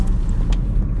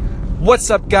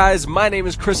What's up, guys? My name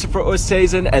is Christopher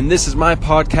Oosthuizen, and this is my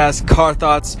podcast, Car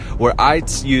Thoughts, where I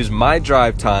use my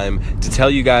drive time to tell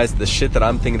you guys the shit that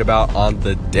I'm thinking about on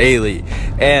the daily.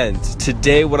 And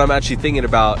today, what I'm actually thinking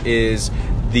about is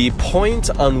the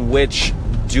point on which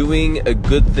doing a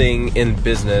good thing in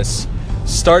business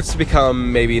starts to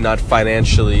become maybe not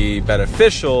financially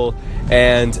beneficial,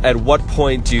 and at what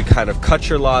point do you kind of cut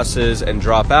your losses and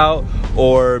drop out,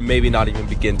 or maybe not even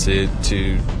begin to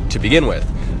begin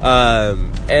with.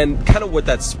 And kind of what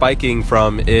that's spiking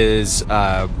from is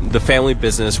the family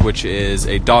business, which is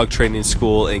a dog training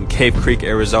school in Cave Creek,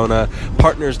 Arizona.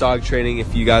 Partners Dog Training,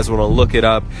 if you guys want to look it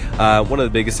up. One of the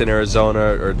biggest in Arizona,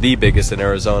 or the biggest in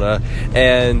Arizona.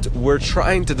 And we're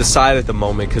trying to decide at the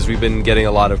moment, because we've been getting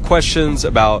a lot of questions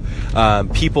about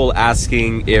people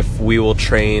asking if we will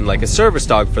train like a service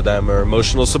dog for them, or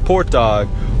emotional support dog,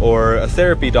 or a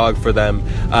therapy dog for them.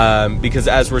 Because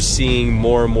as we're seeing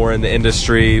more and more in the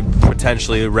industry,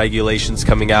 potentially regulations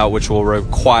coming out which will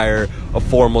require a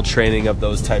formal training of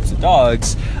those types of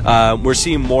dogs, we're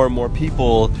seeing more and more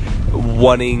people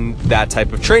wanting that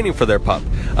type of training for their pup,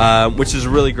 which is a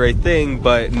really great thing.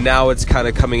 But now it's kind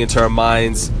of coming into our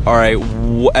minds, all right,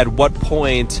 at what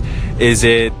point is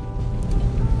it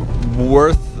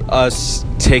worth us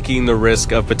taking the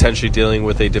risk of potentially dealing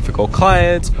with a difficult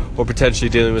client, or potentially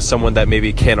dealing with someone that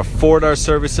maybe can't afford our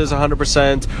services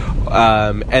 100%,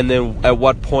 and then at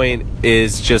what point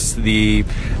is just the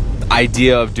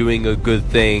idea of doing a good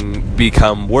thing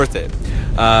become worth it?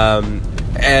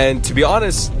 And to be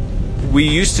honest, we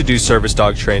used to do service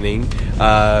dog training,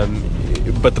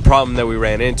 but the problem that we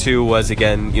ran into was,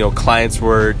 again, clients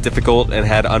were difficult and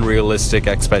had unrealistic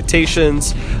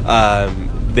expectations.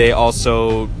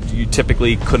 You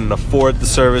typically couldn't afford the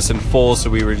service in full, so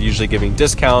we were usually giving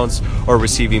discounts or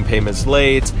receiving payments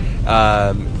late,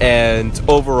 and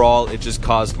overall it just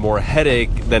caused more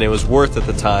headache than it was worth at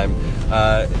the time.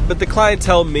 But the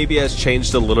clientele maybe has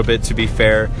changed a little bit, to be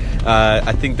fair.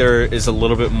 I think there is a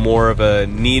little bit more of a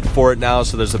need for it now,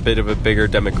 so there's a bit of a bigger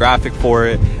demographic for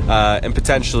it, and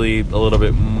potentially a little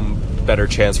bit better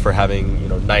chance for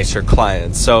having nicer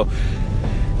clients. So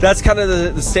that's kind of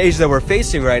the stage that we're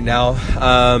facing right now.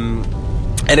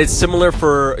 And it's similar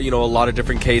for, a lot of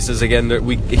different cases. Again,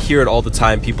 we hear it all the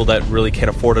time, people that really can't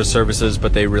afford our services,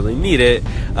 but they really need it.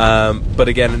 But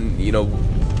again,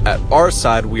 at our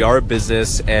side, we are a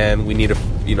business, and we need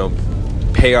to,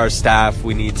 pay our staff.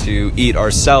 We need to eat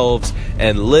ourselves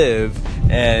and live.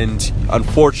 And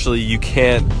unfortunately, you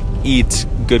can't eat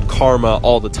good karma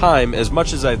all the time. As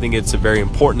much as I think it's very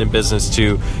important in business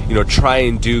to try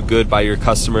and do good by your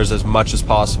customers as much as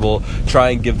possible,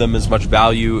 try and give them as much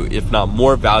value, if not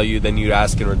more value, than you'd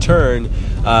ask in return.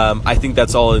 I think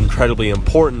that's all incredibly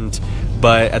important,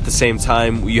 but at the same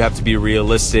time, you have to be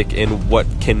realistic in what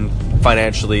can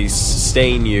financially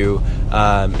sustain you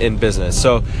in business.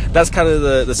 So that's kind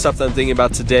of the stuff that I'm thinking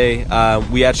about today.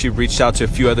 We actually reached out to a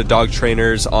few other dog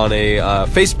trainers on a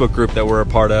Facebook group that we're a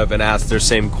part of, and asked their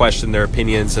same question, their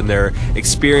opinions and their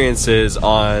experiences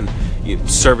on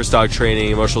service dog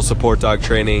training, emotional support dog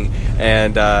training,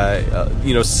 and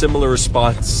similar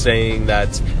response, saying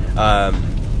that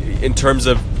in terms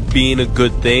of being a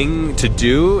good thing to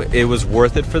do, it was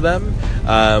worth it for them,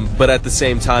 but at the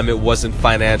same time it wasn't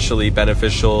financially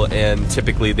beneficial, and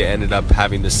typically they ended up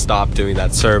having to stop doing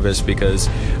that service because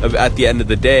at the end of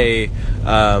the day,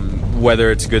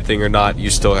 whether it's a good thing or not, you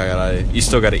still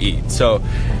gotta eat. So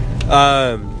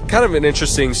kind of an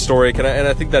interesting story, and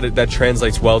I think that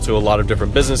translates well to a lot of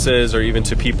different businesses, or even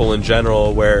to people in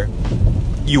general, where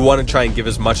you want to try and give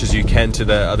as much as you can to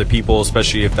the other people,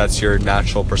 especially if that's your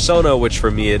natural persona, which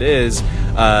for me it is.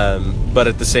 But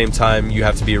at the same time, you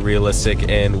have to be realistic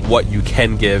in what you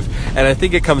can give. And I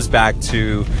think it comes back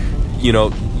to,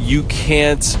 you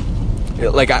can't,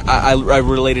 like, I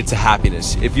relate it to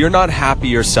happiness. If you're not happy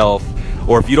yourself,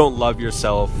 or if you don't love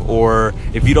yourself, or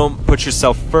if you don't put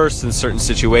yourself first in certain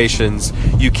situations,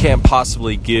 you can't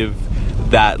possibly give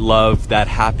that love, that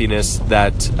happiness,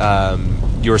 that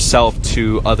yourself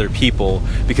to other people,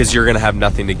 because you're going to have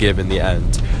nothing to give in the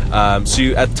end. So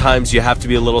at times you have to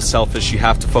be a little selfish. You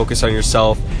have to focus on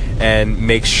yourself and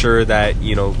make sure that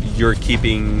you're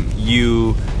keeping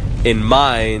you in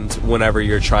mind whenever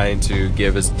you're trying to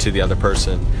give to the other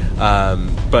person.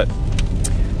 But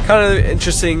kind of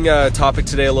interesting topic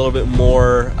today, a little bit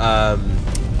more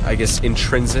I guess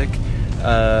intrinsic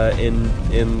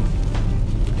in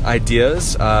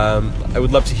ideas. I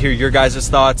would love to hear your guys'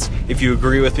 thoughts. If you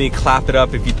agree with me, clap it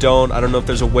up. If you don't, I don't know if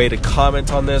there's a way to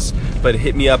comment on this, but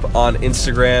hit me up on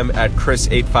Instagram at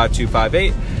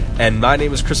Chris85258. And my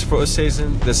name is Christopher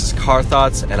Oosthuizen. This is Car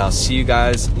Thoughts, and I'll see you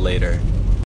guys later.